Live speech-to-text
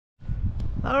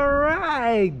All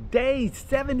right, day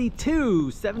 72.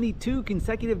 72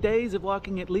 consecutive days of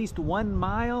walking at least 1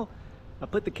 mile. I'll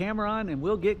put the camera on and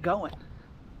we'll get going.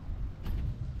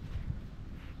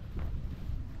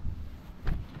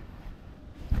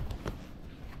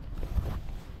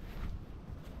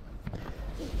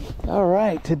 All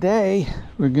right, today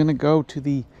we're gonna go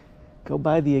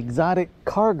by the exotic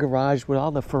car garage with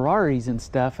all the Ferraris and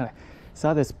stuff. And I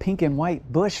saw this pink and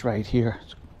white bush right here.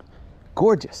 It's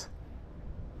gorgeous,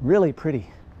 really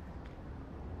pretty.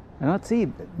 I don't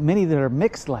see many that are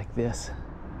mixed like this.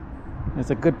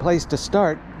 It's a good place to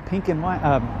start. Pink and white,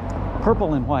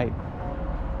 purple and white,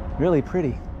 really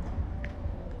pretty.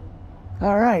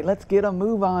 All right, let's get a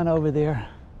move on over there.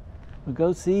 We'll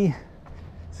go see.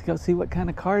 Let's go see what kind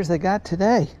of cars they got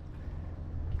today.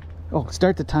 Oh,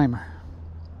 start the timer.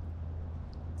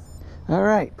 All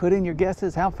right, put in your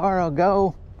guesses how far I'll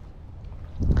go,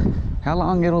 how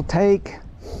long it'll take.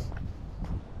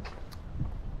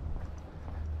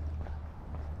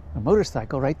 A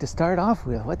motorcycle right to start off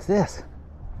with. What's this?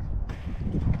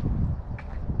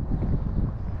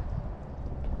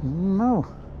 No.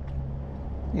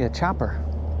 Yeah, chopper.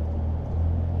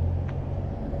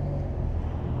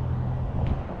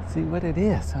 Let's see what it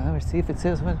is. Let's see if it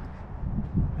says what.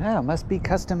 Yeah, it must be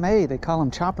custom made. They call them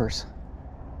choppers.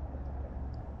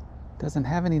 Doesn't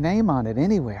have any name on it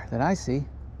anywhere that I see.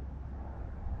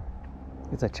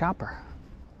 It's a chopper.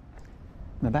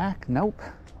 In the back, nope.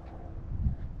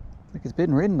 Like it's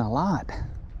been ridden a lot.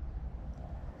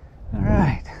 All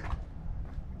right.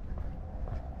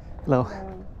 Hello.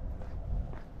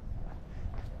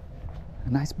 A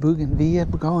nice bougainvillea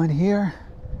going here.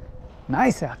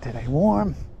 Nice out today,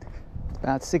 warm. It's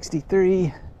about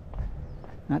 63.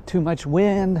 Not too much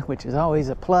wind, which is always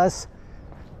a plus.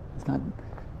 It's not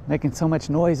making so much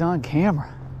noise on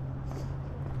camera.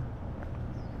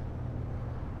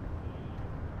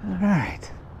 All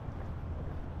right.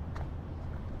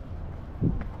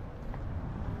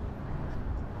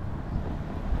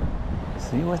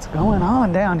 See what's going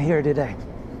on down here today.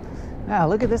 Now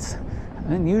look at this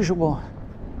unusual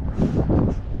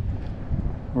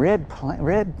red,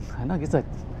 I know it's a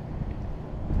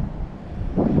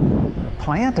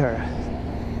plant, or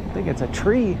I think it's a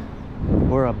tree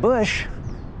or a bush.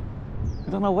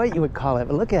 I don't know what you would call it,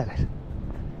 but look at it.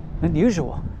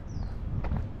 Unusual.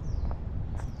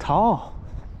 It's tall.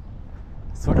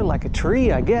 Sort of like a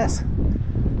tree, I guess.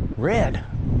 Red,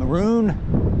 maroon.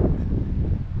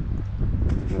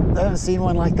 I haven't seen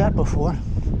one like that before.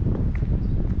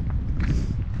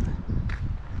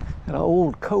 Got an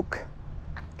old Coke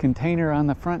container on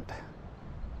the front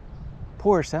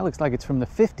porch. That looks like it's from the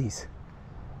 50s.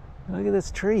 Look at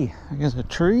this tree. I guess a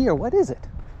tree, or what is it?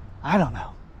 I don't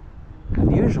know.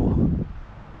 Unusual.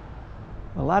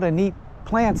 A lot of neat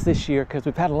plants this year because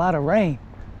we've had a lot of rain.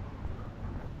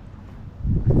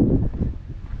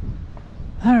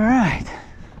 All right.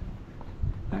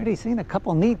 Already seen a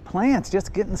couple neat plants,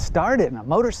 just getting started. And a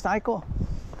motorcycle.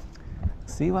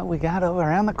 See what we got over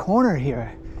around the corner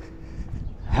here.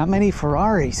 How many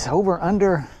Ferraris? Over,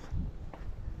 under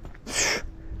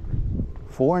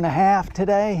 4.5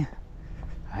 today.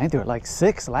 I think there were like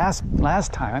 6 last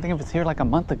time. I think it was here like a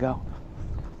month ago.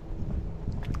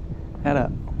 Had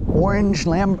an orange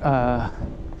an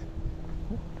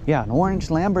orange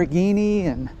Lamborghini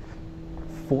and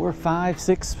 4, 5,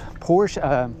 6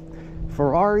 Porsche,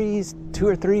 Ferraris, 2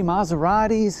 or 3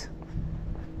 Maseratis.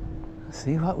 Let's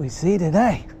see what we see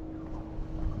today.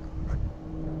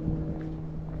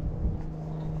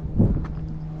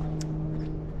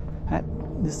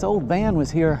 This old van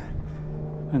was here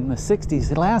in the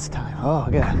 60s last time. Oh,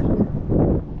 God.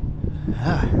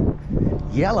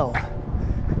 Yellow.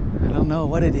 I don't know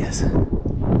what it is.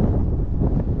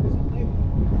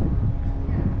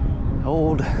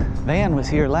 Old van was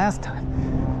here last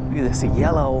time. Look at this, a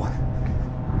yellow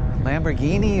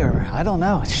Lamborghini, or I don't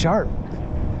know, it's sharp.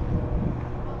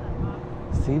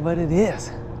 Let's see what it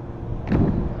is.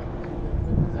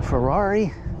 A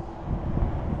Ferrari.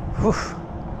 Whew.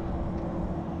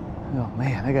 Oh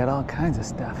man, I got all kinds of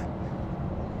stuff.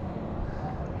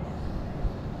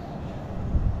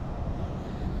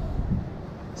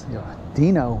 It's a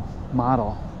Dino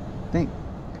model, I think.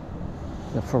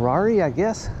 The Ferrari, I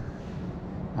guess.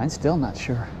 I'm still not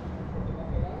sure.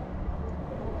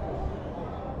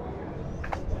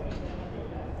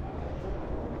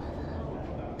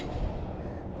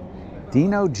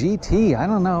 Dino GT, I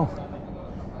don't know.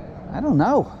 I don't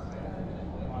know.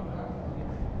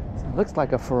 It looks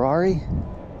like a Ferrari.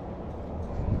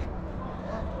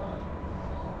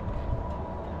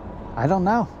 I don't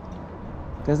know.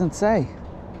 Doesn't say.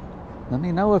 Let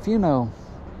me know if you know.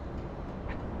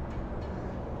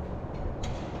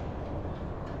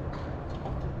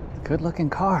 good looking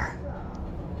car.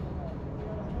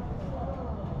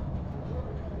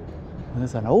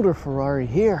 There's an older Ferrari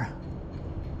here.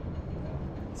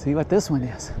 See what this one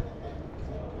is.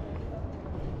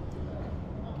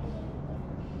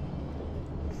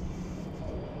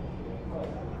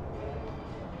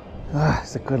 Ah,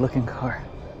 it's a good looking car.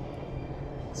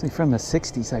 It's from the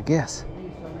 60s, I guess.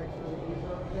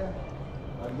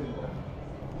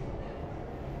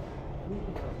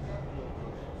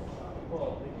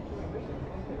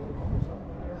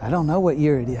 I don't know what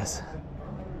year it is.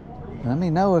 Let me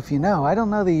know if you know. I don't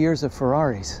know the years of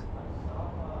Ferraris.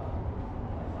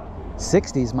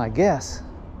 60s, my guess.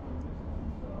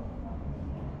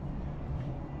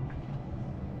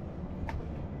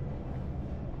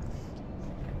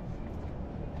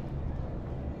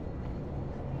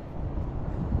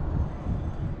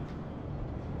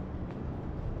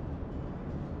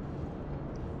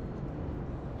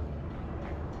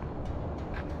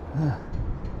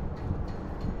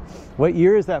 What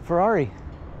year is that Ferrari?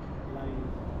 Like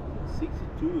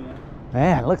 62, yeah.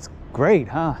 Man, it looks great,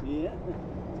 huh? Yeah.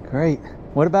 Great.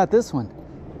 What about this one?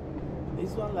 This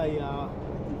one like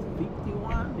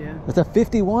 51, yeah. It's a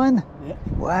 51? Yeah.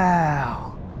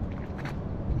 Wow.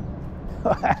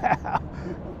 Wow.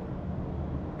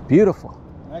 Beautiful.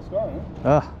 Nice car,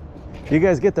 huh? You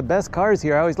guys get the best cars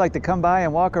here. I always like to come by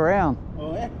and walk around.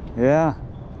 Oh, yeah? Yeah.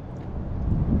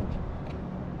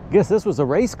 Guess this was a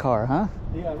race car, huh?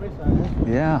 Yeah, race car, yeah.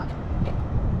 Yeah.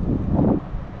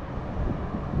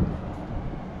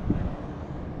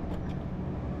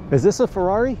 Is this a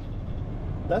Ferrari?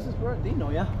 That's his Ferrari, Dino,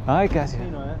 yeah. I got you.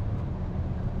 Dino,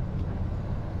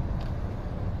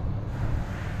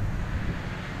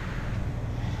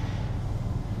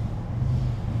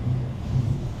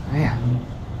 yeah. Man,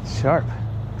 sharp.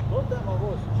 Both them are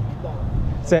both.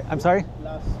 Say, I'm sorry?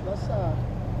 That's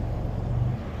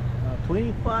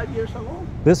 25 years ago.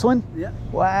 This one? Yeah.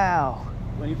 Wow.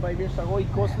 25 years ago,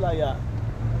 it cost like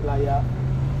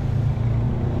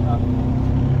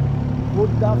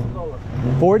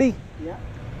 $40,000. 40? Yeah.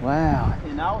 Wow.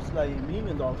 And now it's like $1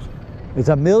 million. It's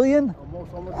 $1 million?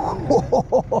 Almost $1 million.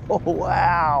 Oh,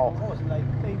 wow. Almost like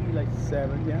maybe like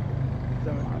 7, yeah.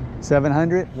 700.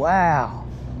 700? Wow.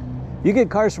 You get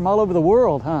cars from all over the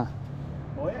world, huh?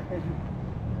 Oh yeah.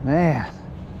 Man.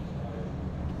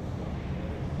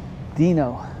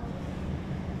 Dino.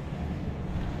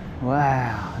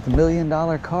 Wow, it's $1 million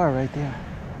car right there.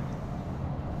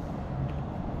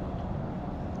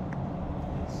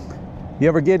 You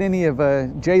ever get any of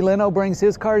Jay Leno brings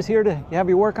his cars here to have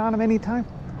you work on them anytime?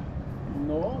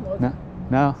 No. No.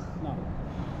 No. No.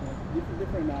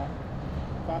 Different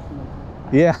customers.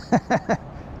 Yeah.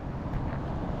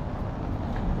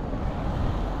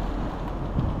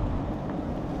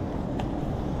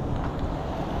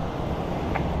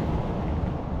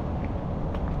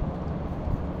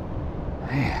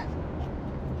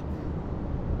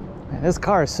 Man, this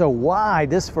car is so wide.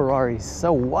 This Ferrari is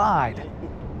so wide.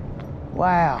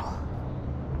 Wow.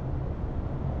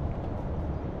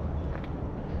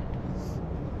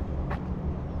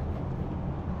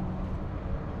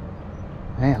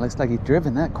 Man, looks like he's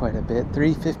driven that quite a bit.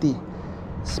 350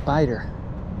 Spyder.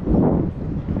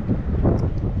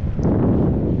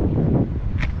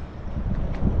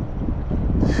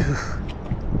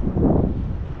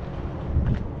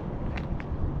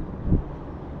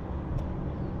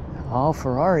 All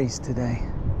Ferraris today.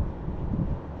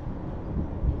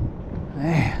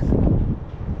 Man.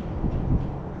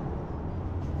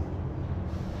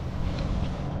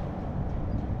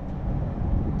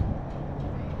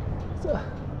 It's a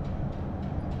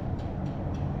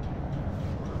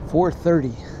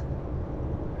 430.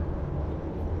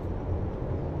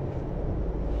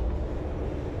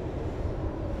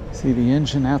 See the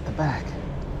engine out the back.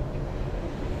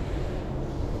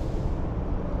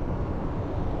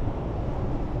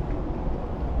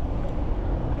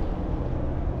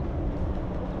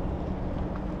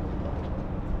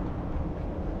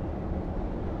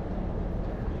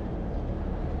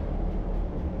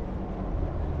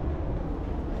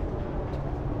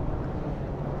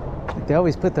 They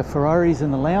always put the Ferraris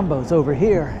and the Lambos over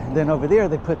here, and then over there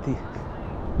they put the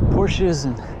Porsches.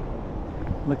 And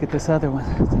look at this other one.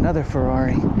 It's another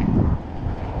Ferrari.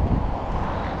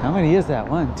 How many is that?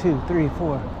 1, 2, 3,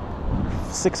 4,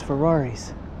 6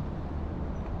 Ferraris.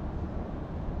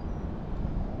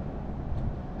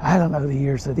 I don't know the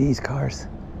years of these cars.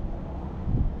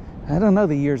 I don't know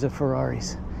the years of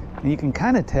Ferraris. And you can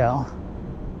kind of tell.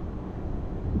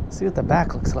 See what the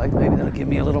back looks like. Maybe that'll give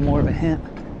me a little more of a hint.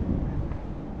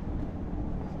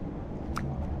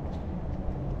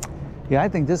 Yeah, I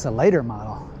think this is a later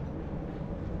model.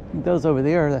 I think those over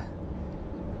there are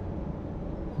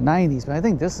 90s, but I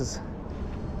think this is,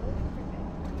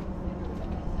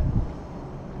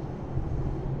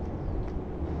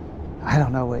 I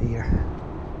don't know what year.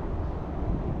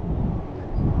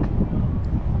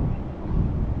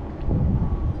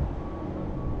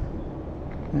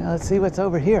 Now let's see what's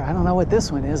over here. I don't know what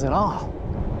this one is at all.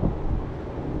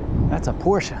 That's a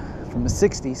Porsche from the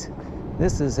 60s.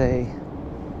 This is a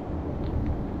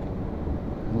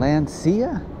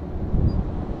Lancia?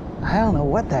 I don't know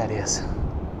what that is.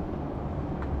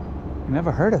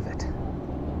 Never heard of it.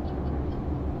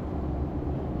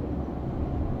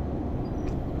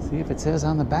 See if it says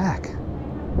on the back.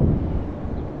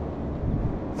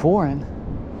 Foreign.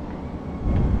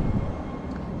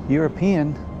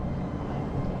 European.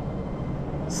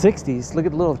 60s. Look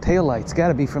at the little taillights. Got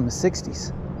to be from the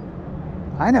 60s.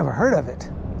 I never heard of it.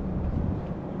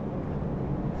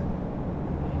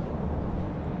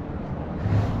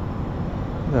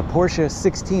 The Porsche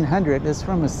 1600 is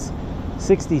from the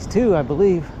 60s too, I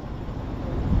believe.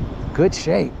 Good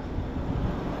shape.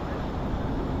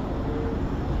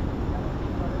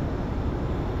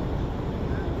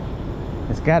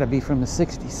 It's got to be from the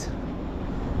 60s.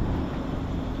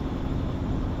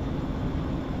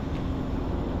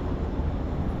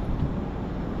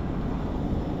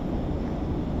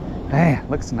 Man,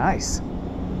 looks nice.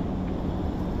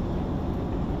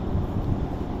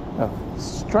 A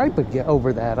stripe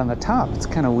over that on the top. It's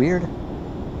kind of weird.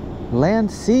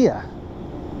 Lancia.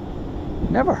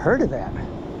 Never heard of that.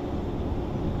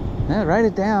 Yeah, write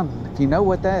it down if you know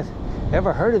what that.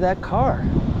 Ever heard of that car?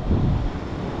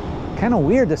 Kind of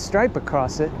weird, the stripe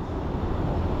across it.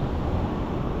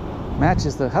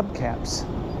 Matches the hubcaps.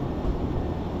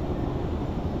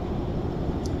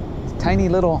 Tiny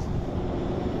little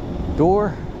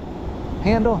door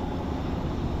handle.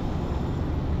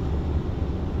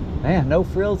 Man, no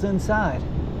frills inside.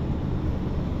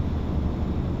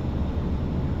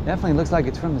 Definitely looks like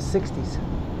it's from the 60s.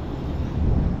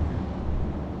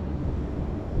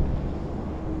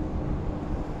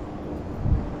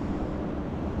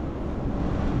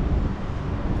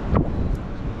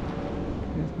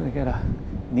 They got a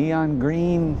neon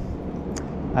green.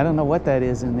 I don't know what that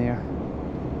is in there.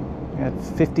 Got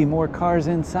 50 more cars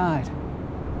inside.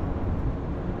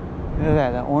 Look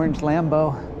at that, orange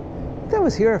Lambo. That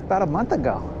was here about a month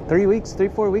ago. 3 weeks,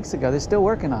 4 weeks ago. They're still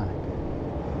working on it.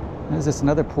 Is this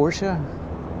another Porsche?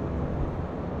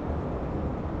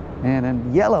 And a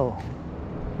yellow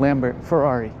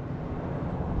Ferrari.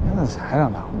 I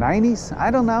don't know, 90s?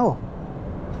 I don't know.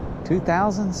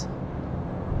 2000s?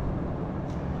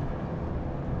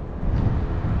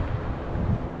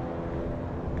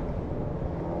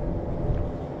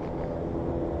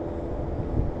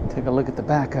 Take a look at the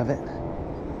back of it.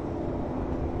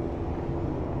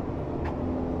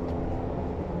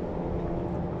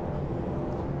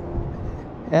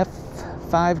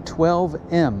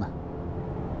 F512M.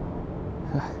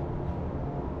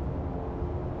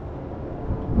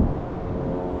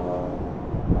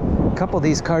 A couple of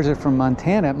these cars are from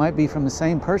Montana. It might be from the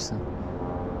same person.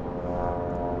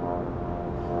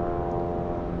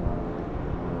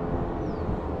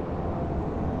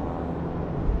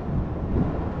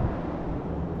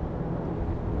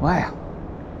 Wow.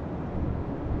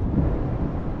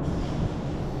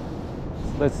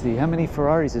 Let's see, how many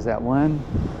Ferraris is that? 1,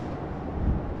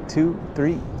 2,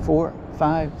 3, 4,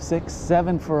 5, 6,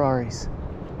 7 Ferraris.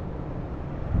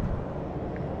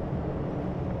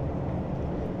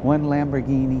 1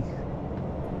 Lamborghini.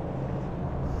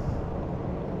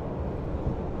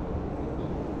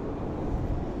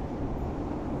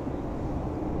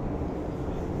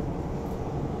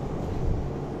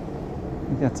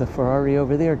 That's a Ferrari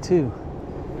over there too.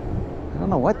 I don't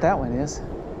know what that one is.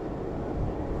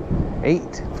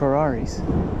 8 Ferraris.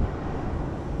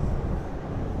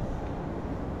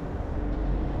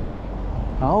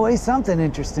 Always something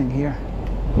interesting here.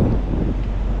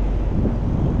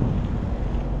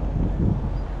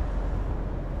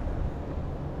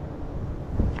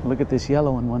 Look at this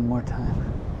yellow one more time.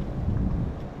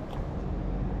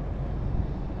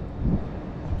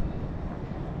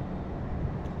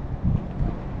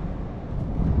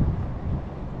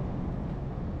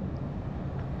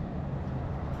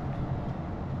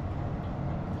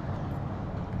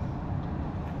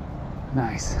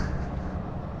 Nice.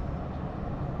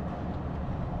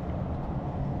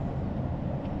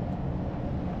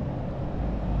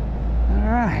 All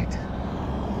right.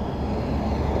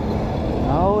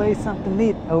 Always something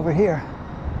neat over here.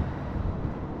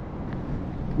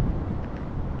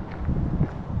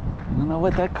 I don't know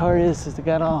what that car is. It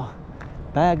got all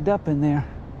bagged up in there.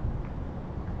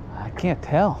 I can't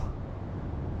tell.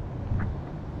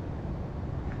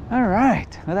 All right,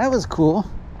 well, that was cool.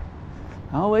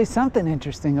 Always something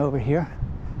interesting over here.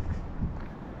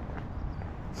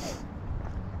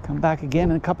 Come back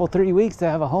again in a couple, 3 weeks to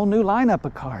have a whole new lineup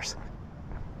of cars.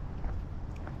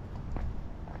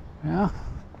 Well,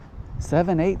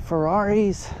 7, 8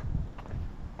 Ferraris,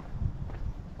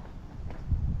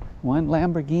 1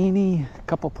 Lamborghini, a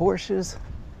couple Porsches.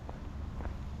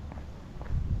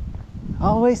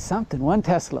 Always something. 1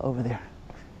 Tesla over there.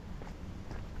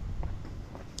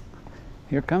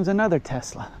 Here comes another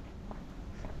Tesla.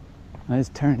 It's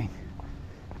turning.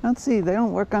 Let's see, they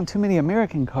don't work on too many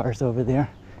American cars over there.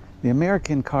 The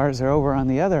American cars are over on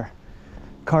the other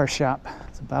car shop.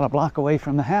 It's about a block away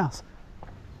from the house.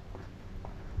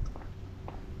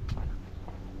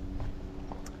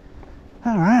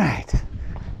 All right,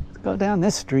 let's go down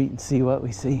this street and see what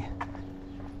we see.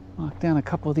 Walk down a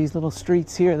couple of these little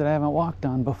streets here that I haven't walked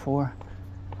on before.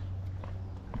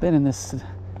 I've been in this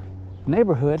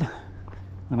neighborhood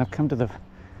when I've come to the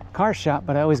car shop,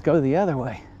 but I always go the other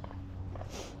way.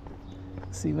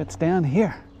 See what's down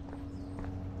here.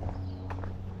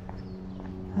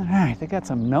 All right, they got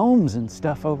some gnomes and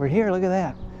stuff over here. Look at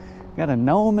that. Got a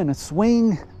gnome and a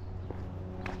swing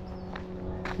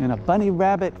and a bunny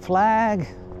rabbit flag.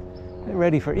 They're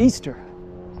ready for Easter.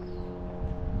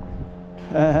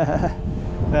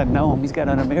 That gnome, he's got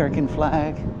an American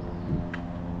flag.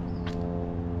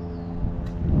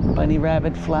 Bunny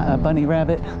rabbit flag.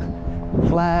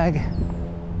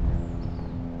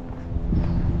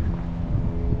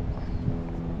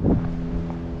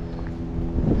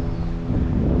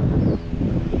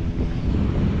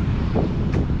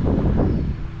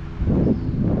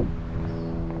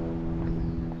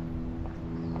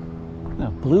 A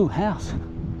blue house.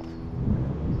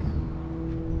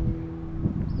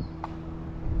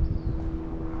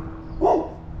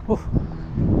 Oof.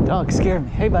 Dog scared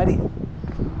me. Hey, buddy.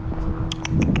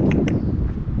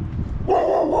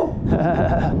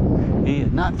 He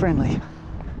is not friendly.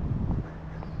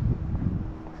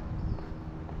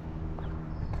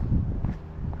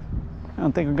 I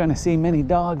don't think we're going to see many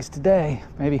dogs today.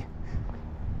 Maybe.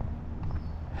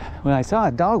 Well, I saw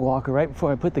a dog walker right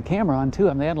before I put the camera on to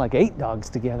them. They had like 8 dogs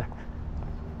together.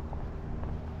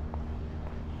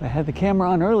 If I had the camera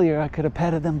on earlier, I could have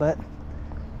petted them, but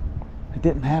I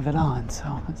didn't have it on.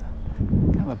 So it's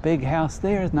kind of a big house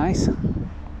there. It's nice.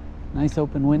 Nice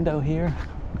open window here.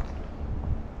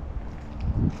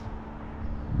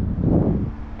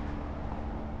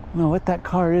 I don't know what that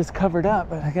car is covered up,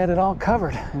 but I got it all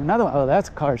covered. And another one, oh, that's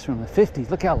cars from the 50s.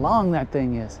 Look how long that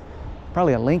thing is.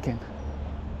 Probably a Lincoln.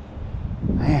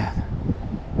 Man,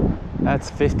 that's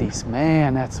 50s.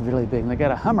 Man, that's really big. They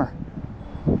got a Hummer.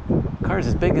 Car's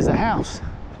as big as a house.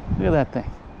 Look at that thing.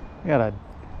 They got a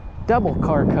double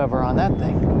car cover on that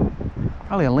thing.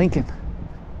 Probably a Lincoln.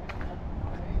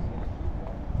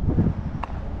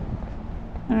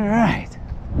 All right,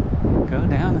 go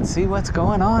down and see what's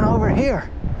going on over here.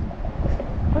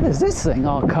 What is this thing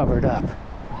all covered up?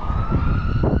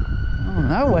 I don't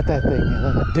know what that thing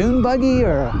is. A dune buggy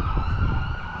or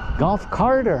a golf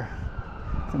cart, or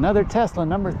it's another Tesla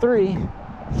number 3.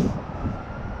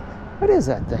 What is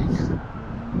that thing?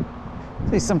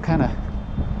 See, some kind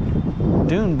of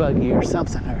dune buggy or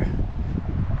something, or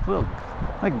a little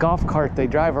like golf cart they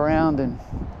drive around in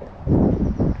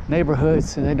neighborhoods,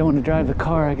 so they don't want to drive the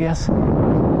car, I guess.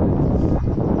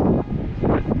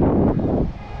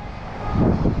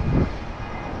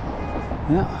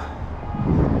 Well,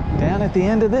 down at the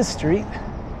end of this street,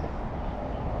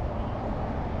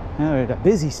 now we're at a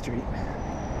busy street.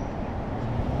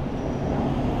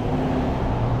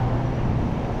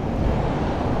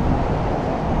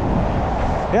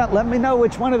 Yeah, let me know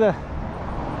which one of the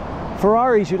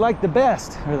Ferraris you like the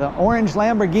best, or the orange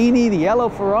Lamborghini, the yellow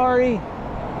Ferrari.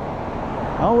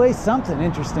 Always something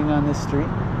interesting on this street.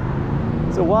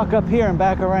 So walk up here and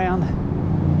back around.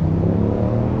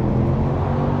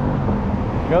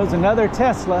 Goes another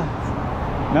Tesla,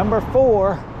 number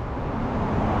 4.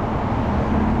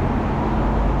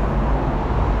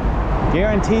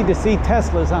 Guaranteed to see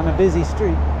Teslas on a busy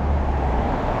street.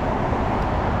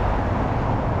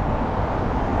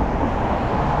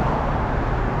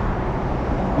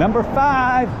 Number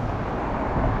 5.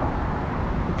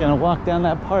 We're gonna walk down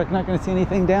that park, not gonna see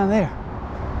anything down there.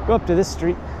 Go up to this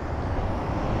street.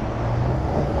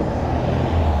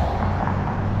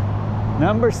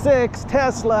 Number 6,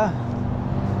 Tesla.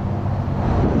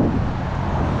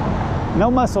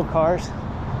 No muscle cars,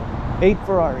 8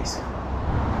 Ferraris.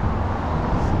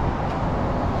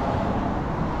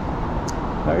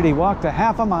 Already walked a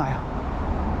half a mile.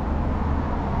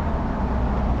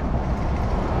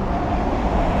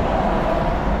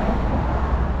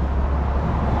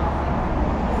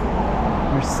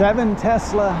 7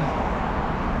 Tesla.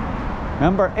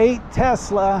 Number 8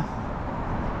 Tesla.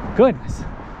 Goodness,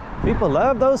 people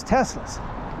love those Teslas.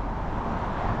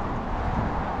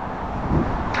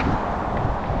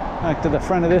 Back to the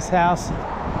front of this house.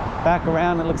 Back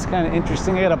around, it looks kind of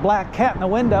interesting. I got a black cat in the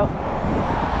window.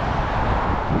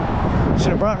 Should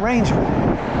have brought Ranger.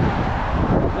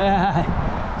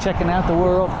 Checking out the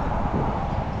world.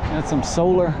 Got some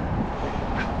solar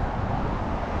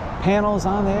panels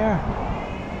on there.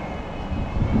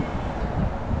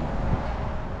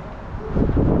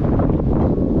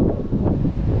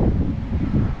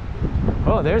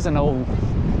 Oh, there's an old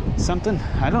something.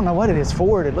 I don't know what it is.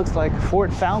 Ford. It looks like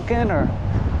Ford Falcon, or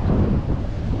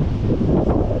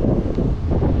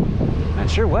not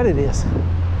sure what it is.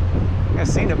 I've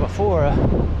seen it before.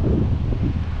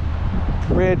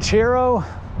 Ranchero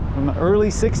from the early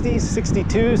 60s,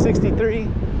 62, 63.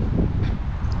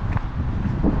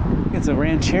 It's a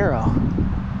Ranchero.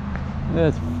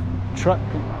 It's a truck,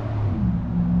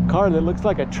 car that looks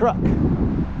like a truck.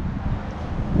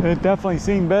 It's definitely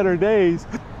seen better days.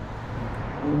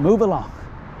 Move along.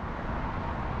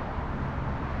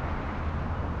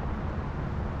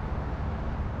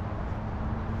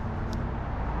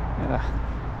 Got a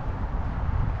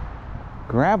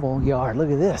gravel yard.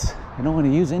 Look at this. I don't want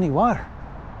to use any water.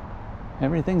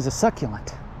 Everything's a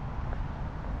succulent.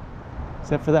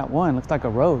 Except for that one. Looks like a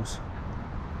rose.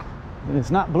 But it's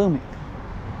not blooming.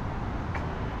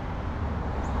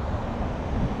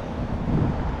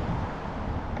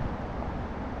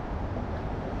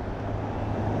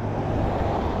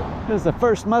 This is the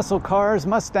first muscle cars,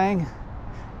 Mustang.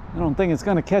 I don't think it's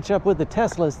going to catch up with the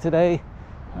Teslas today.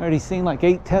 I already seen like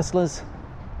 8 Teslas.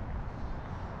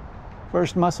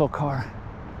 First muscle car.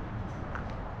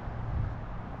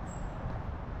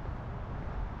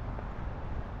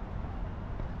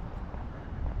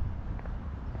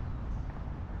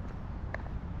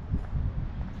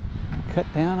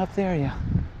 Cut down up there, yeah.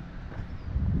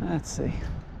 Let's see.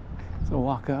 So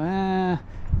walk up.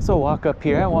 So walk up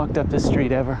here. I walked up this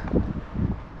street ever.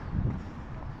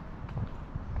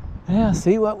 Yeah,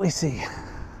 see what we see.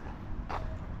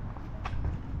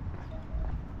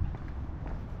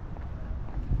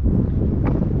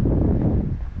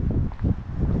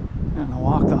 I'm gonna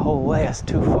walk the whole way. It's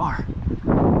too far.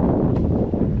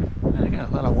 I got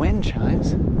a lot of wind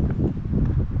chimes.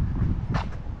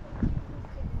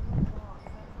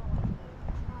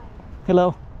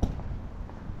 Hello.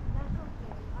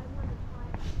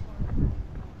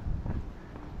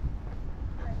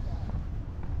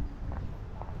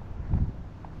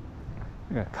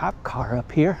 I got a cop car up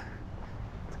here.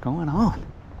 What's going on?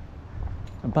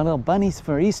 A little bunnies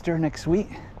for Easter next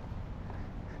week.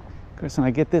 Of course, when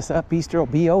I get this up, Easter will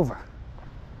be over.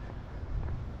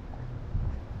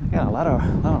 I got a lot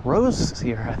of roses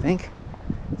here, I think.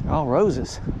 They're all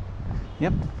roses.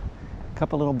 Yep. A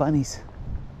couple little bunnies.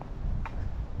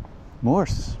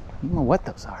 Morse. I don't know what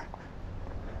those are.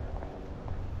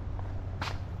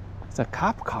 It's a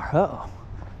cop car. Uh-oh.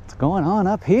 What's going on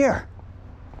up here?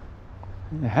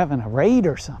 They're having a raid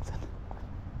or something.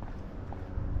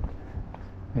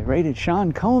 They raided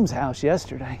Sean Combs' house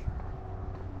yesterday.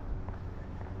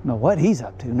 Don't know what he's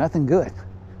up to. Nothing good.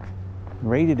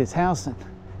 Raided his house in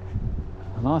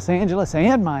Los Angeles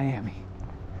and Miami.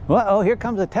 Uh-oh, here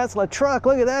comes a Tesla truck.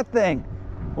 Look at that thing.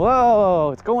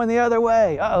 Whoa, it's going the other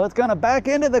way. Uh-oh, it's gonna back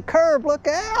into the curb. Look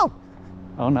out.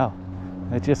 Oh no,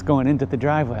 it's just going into the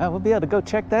driveway. Oh, we'll be able to go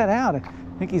check that out. I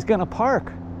think he's gonna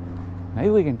park. Maybe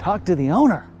we can talk to the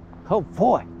owner. Oh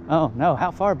boy. Oh no,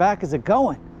 how far back is it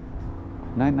going?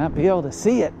 Might not be able to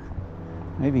see it.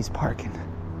 Maybe he's parking.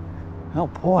 Oh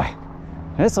boy,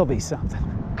 this'll be something.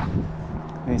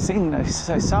 I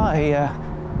saw a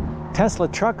Tesla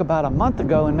truck about a month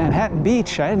ago in Manhattan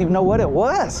Beach. I didn't even know what it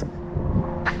was.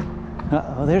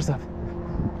 Uh-oh, there's a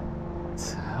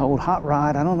old hot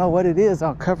rod. I don't know what it is.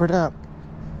 I'll cover it up.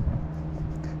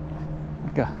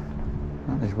 Like a,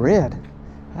 oh, it's red.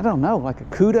 I don't know, like a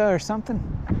CUDA or something.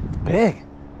 It's big.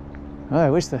 Oh, I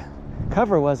wish the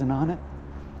cover wasn't on it.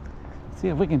 See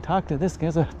if we can talk to this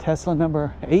guy's a Tesla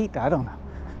number 8. I don't know.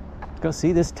 Let's go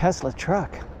see this Tesla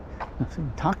truck. Let's see,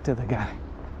 talk to the guy.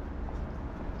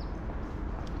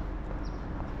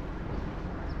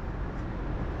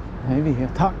 Maybe he'll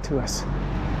talk to us.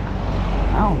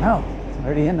 I don't know. It's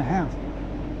already in the house.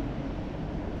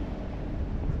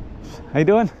 How you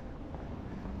doing?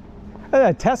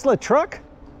 A Tesla truck?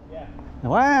 Yeah.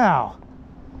 Wow.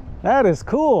 That is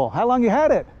cool. How long you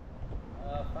had it?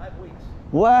 5 weeks.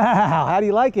 Wow. How do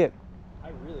you like it? I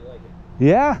really like it.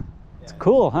 Yeah? It's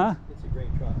cool, huh? It's a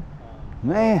great truck.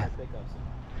 Man.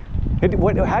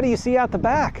 How do you see out the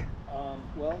back?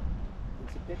 Well,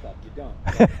 it's a pickup, you don't.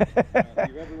 If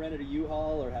you've ever rented a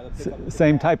U-Haul or have a pickup with a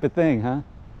Same cab, type of thing, huh?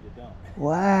 you don't.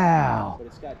 Wow. But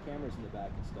it's got cameras in the back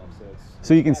and stuff, so it's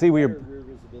So you can got see where better you're- rear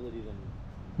visibility than,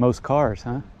 Most cars,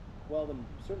 huh? well,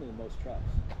 certainly than most trucks.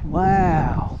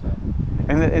 Wow. So,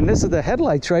 And this is the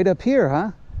headlights right up here,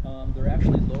 huh? they're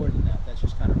actually lower than that. That's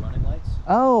just kind of running lights.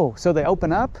 Oh, so they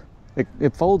open up?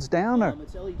 It folds down, or?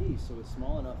 It's LED, so it's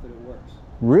small enough that it works.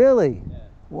 Really? Yeah.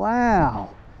 Wow.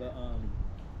 But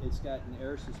it's got an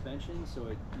air suspension, so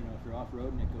it, if you're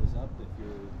off-roading, it goes up. If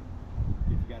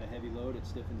you got a heavy load, it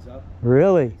stiffens up.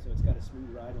 Really? So it's got a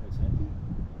smooth ride when it's empty.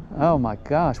 Oh my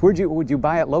gosh. Would you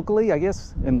buy it locally, I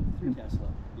guess? Through Tesla.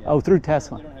 Yeah. through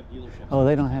Tesla. They don't have dealerships. Oh,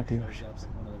 they don't have It shows dealerships. up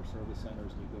at one of their service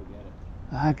centers, and you go get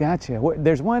it. I gotcha.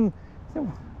 There's one,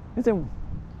 is there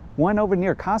one over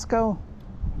near Costco?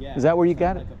 Yeah. Is that where you it's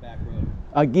got like it? a back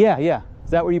road. Yeah.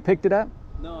 Is that where you picked it up?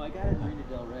 No, I got it in Marina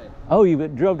Del Rey. Oh, you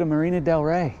drove to Marina Del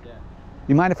Rey. Yeah.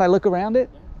 You mind if I look around it?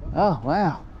 Yeah, Oh,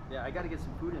 wow. yeah, I got to get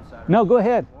some food inside. No, go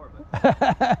ahead. More, but,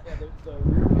 yeah, the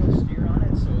rear wheels steer on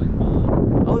it, so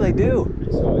it. Oh, they do.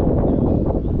 So it,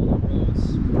 on little roads, it's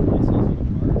easy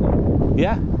to park.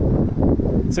 Yeah.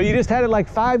 So you just had it like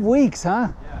 5 weeks, huh?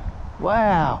 Yeah.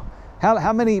 Wow.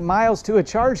 How many miles to a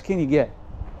charge can you get?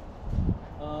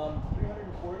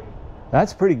 340.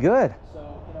 That's pretty good.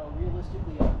 So,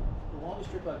 realistically, the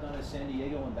longest trip I've done is San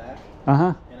Diego and back,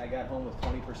 Uh-huh. and I got home with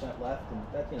 20% left,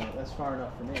 and that's far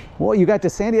enough for me. Well, you got to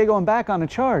San Diego and back on a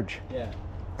charge. Yeah.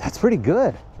 That's pretty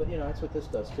good. But, that's what this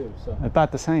does too, so,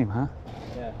 About the same, huh?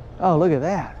 yeah. Oh, look at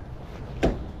that.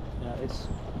 It's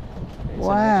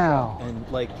Wow. a nice truck.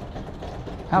 And, like,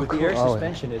 How with cool. the air Oh,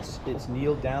 suspension, it's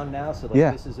kneeled down now, so, like,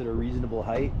 Yeah. this is at a reasonable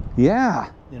height. yeah.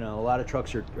 A lot of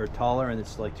trucks are taller, and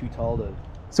it's, like, too tall to...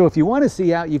 So if you want to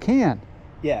see out, you can.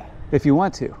 Yeah. If you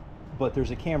want to. But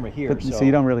there's a camera here, So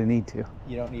you don't really need to.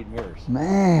 you don't need mirrors.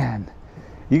 Man.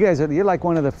 You're like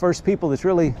one of the first people that's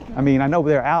really, I mean, I know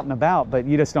they're out and about, but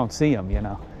you just don't see them,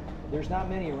 There's not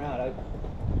many around.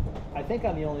 I think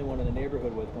I'm the only one in the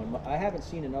neighborhood with one. I haven't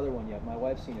seen another one yet. My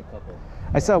wife's seen a couple.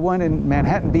 I saw one in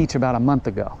Manhattan Beach about a month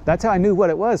ago. That's how I knew what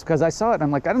it was, because I saw it and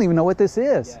I'm like, I don't even know what this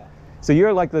is. Yeah. So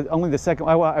you're like only the second.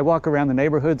 I walk around the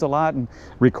neighborhoods a lot and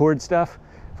record stuff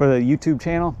for the YouTube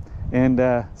channel, and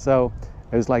so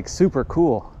it was like super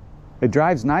cool. It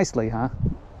drives nicely, huh?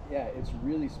 Yeah, it's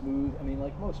really smooth. I mean,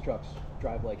 like most trucks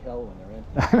drive like hell when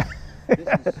they're empty.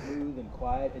 This is smooth and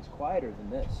quiet. It's quieter than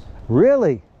this.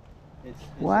 Really? It's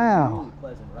Wow. a really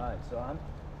pleasant ride. So I'm,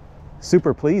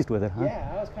 Super pleased with it, huh?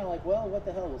 yeah, I was kind of like, well, what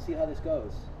the hell? We'll see how this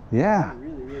goes. Yeah. I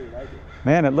really, really like it.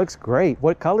 Man, it looks great.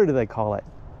 What color do they call it?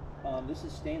 This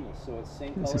is stainless, so it's the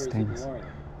same This color is as the stainless. DeLorean.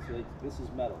 So this is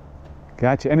metal.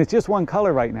 Gotcha. And it's just one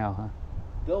color right now, huh?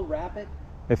 They'll wrap it.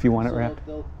 If you want it So wrapped.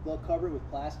 they'll cover it with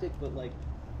plastic, but like,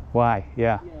 Why?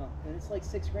 Yeah. and it's like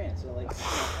 $6,000. So like,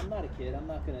 I'm not a kid. I'm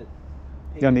not gonna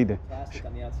pay Don't need to- plastic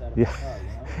on the outside of Yeah. my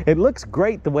car. It looks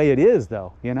great the way it is,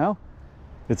 though,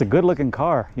 It's a good looking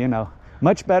car,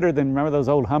 Much better than, remember those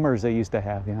old Hummers they used to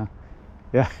have,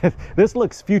 Yeah. This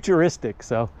looks futuristic,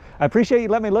 so I appreciate you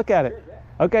letting me look at it. Sure, yeah.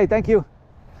 Okay, thank you.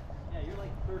 Yeah, you're like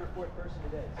the third or fourth person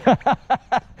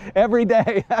today. Every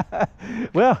day.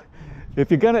 Well, if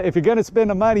you're gonna spend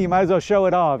the money, you might as well show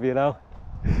it off, All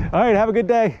right, have a good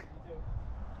day.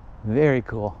 Very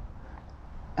cool.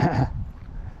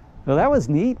 Well, that was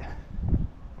neat.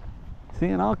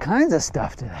 Seeing all kinds of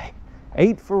stuff today.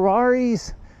 8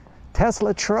 Ferraris,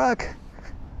 Tesla truck.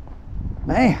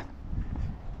 Man,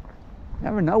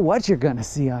 never know what you're gonna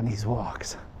see on these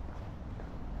walks.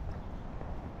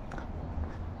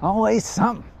 Always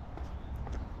something.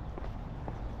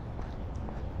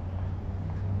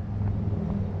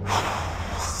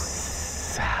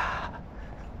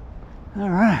 All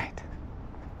right.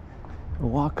 We'll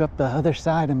walk up the other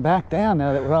side and back down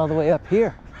now that we're all the way up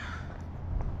here.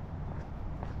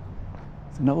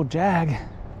 It's an old Jag.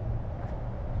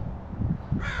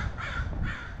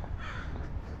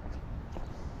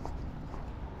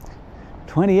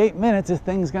 "28 minutes, this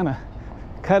thing's gonna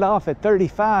cut off at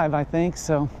 35, I think,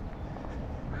 so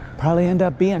probably end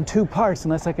up being 2 parts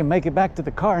unless I can make it back to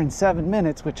the car in 7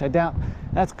 minutes, which I doubt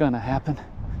that's gonna happen.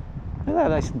 Look at that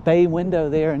nice bay window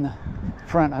there in the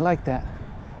front. I like that.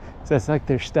 So it's like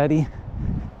their study.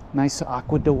 Nice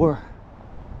aqua door.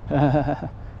 I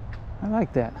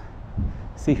like that.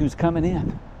 See who's coming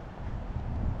in.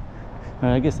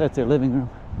 I guess that's their living room.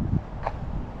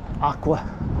 Aqua,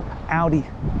 Audi.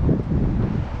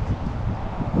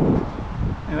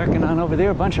 I reckon on over there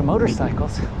a bunch of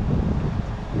motorcycles.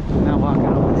 Now walking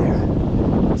over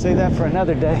there. Save that for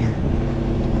another day.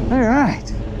 All right.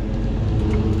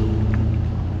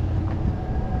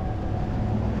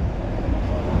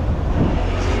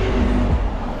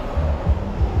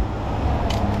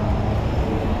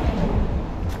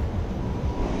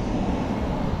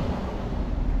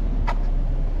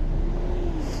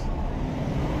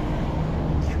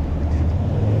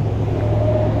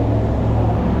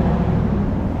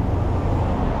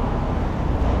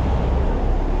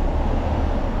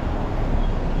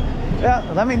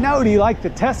 Let me know, do you like the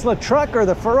Tesla truck or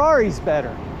the Ferraris better?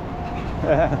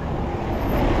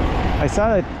 I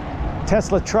saw a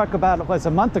Tesla truck about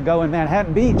a month ago in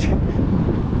Manhattan Beach.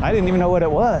 I didn't even know what it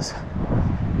was.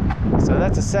 So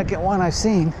that's the second one I've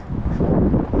seen.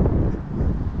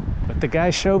 But the guy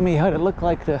showed me what it looked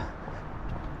like to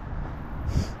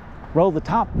roll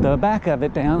the back of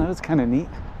it down. That was kind of neat.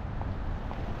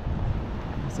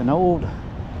 It's an old,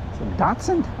 it's a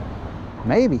Datsun?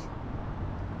 Maybe.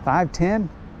 510.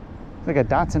 It's like a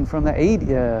Datsun from the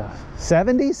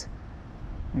 70s.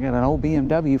 I got an old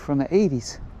BMW from the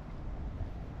 80s.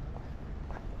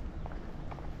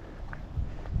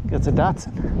 It's a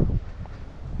Datsun.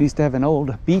 We used to have an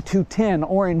old B210,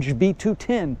 orange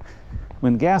B210.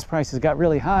 When gas prices got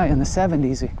really high in the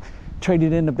 70s, we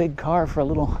traded in a big car for a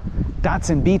little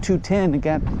Datsun B210 that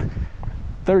got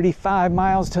 35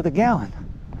 miles to the gallon.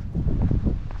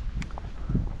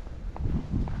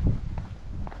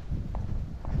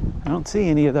 I don't see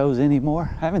any of those anymore.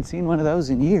 I haven't seen one of those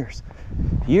in years.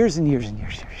 Years and years and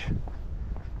years.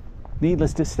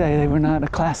 Needless to say, they were not a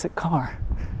classic car.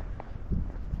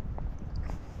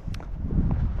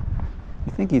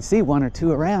 You think you'd see one or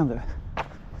two around.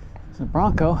 It's a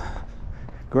Bronco,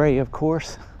 gray of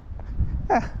course.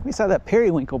 We saw that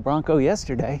periwinkle Bronco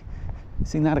yesterday.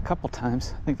 Seen that a couple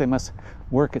times. I think they must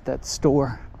work at that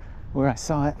store where I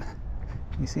saw it.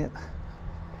 You see it?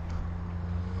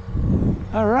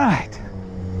 All right.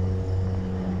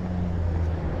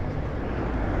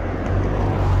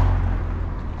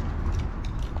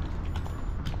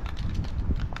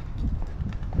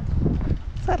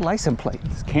 What's that license plate?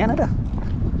 It's Canada?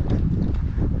 I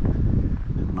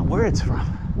don't know where it's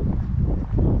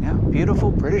from. Yeah,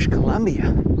 beautiful British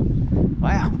Columbia.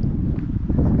 Wow.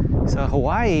 So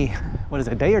Hawaii, what is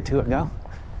it, a day or two ago?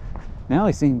 Now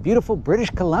we've seen beautiful British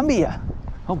Columbia.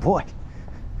 Oh boy.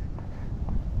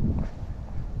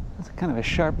 That's kind of a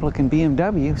sharp looking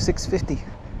BMW 650.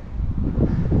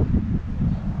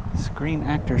 Screen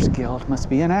Actors Guild, must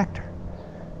be an actor.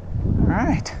 All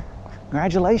right,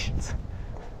 congratulations.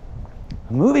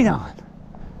 Moving on.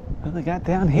 What do they got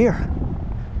down here?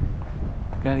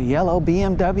 Got a yellow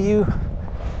BMW.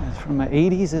 It's from the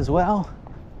 80s as well.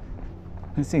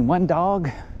 Let's see, one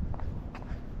dog.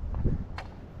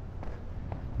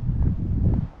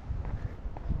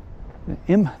 The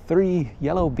M3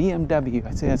 yellow BMW.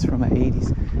 I'd say that's from the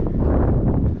 80s.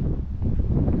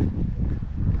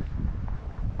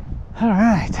 All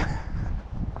right.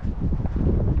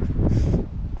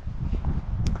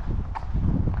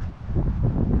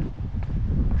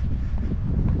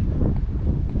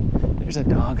 There's a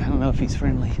dog. I don't know if he's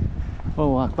friendly.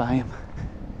 We'll walk by him.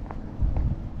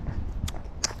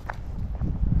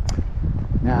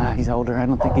 Nah, he's older. I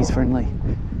don't think he's friendly.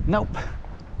 Nope.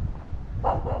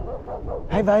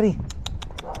 Hey, buddy.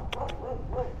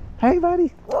 Hey,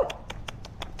 buddy.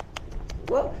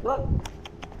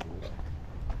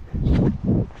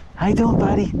 How you doing,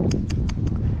 buddy?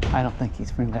 I don't think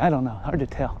he's friendly. I don't know. Hard to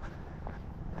tell.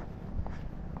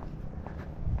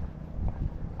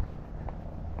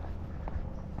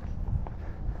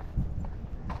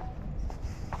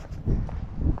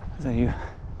 Is that you?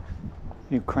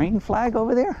 Ukraine flag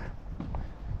over there?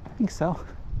 I think so.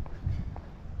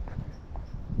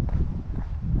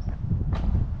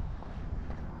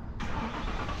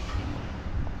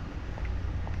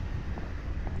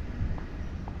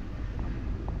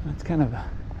 That's kind of a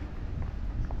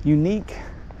unique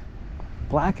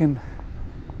black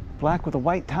with a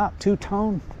white top,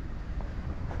 two-tone.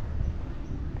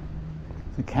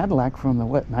 It's a Cadillac from the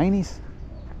what, 90s?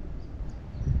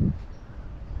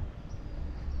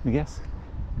 I guess.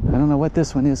 I don't know what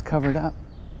this one is covered up.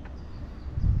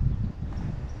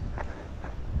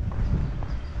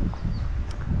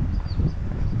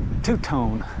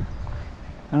 Two-tone.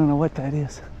 I don't know what that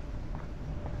is.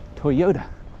 Toyota.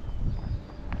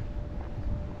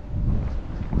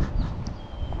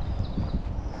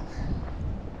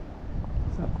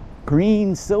 So,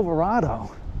 green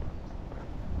Silverado.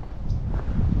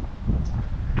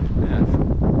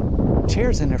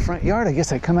 Chairs in their front yard. I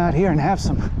guess I come out here and have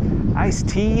some iced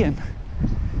tea and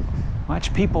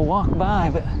watch people walk by,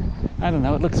 but I don't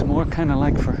know, it looks more kind of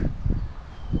like for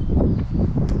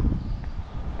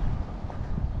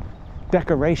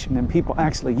decoration than people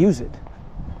actually use it.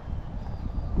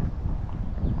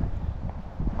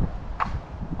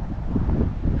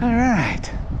 All right,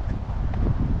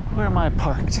 where am I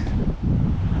parked?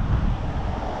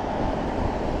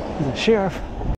 There's a sheriff.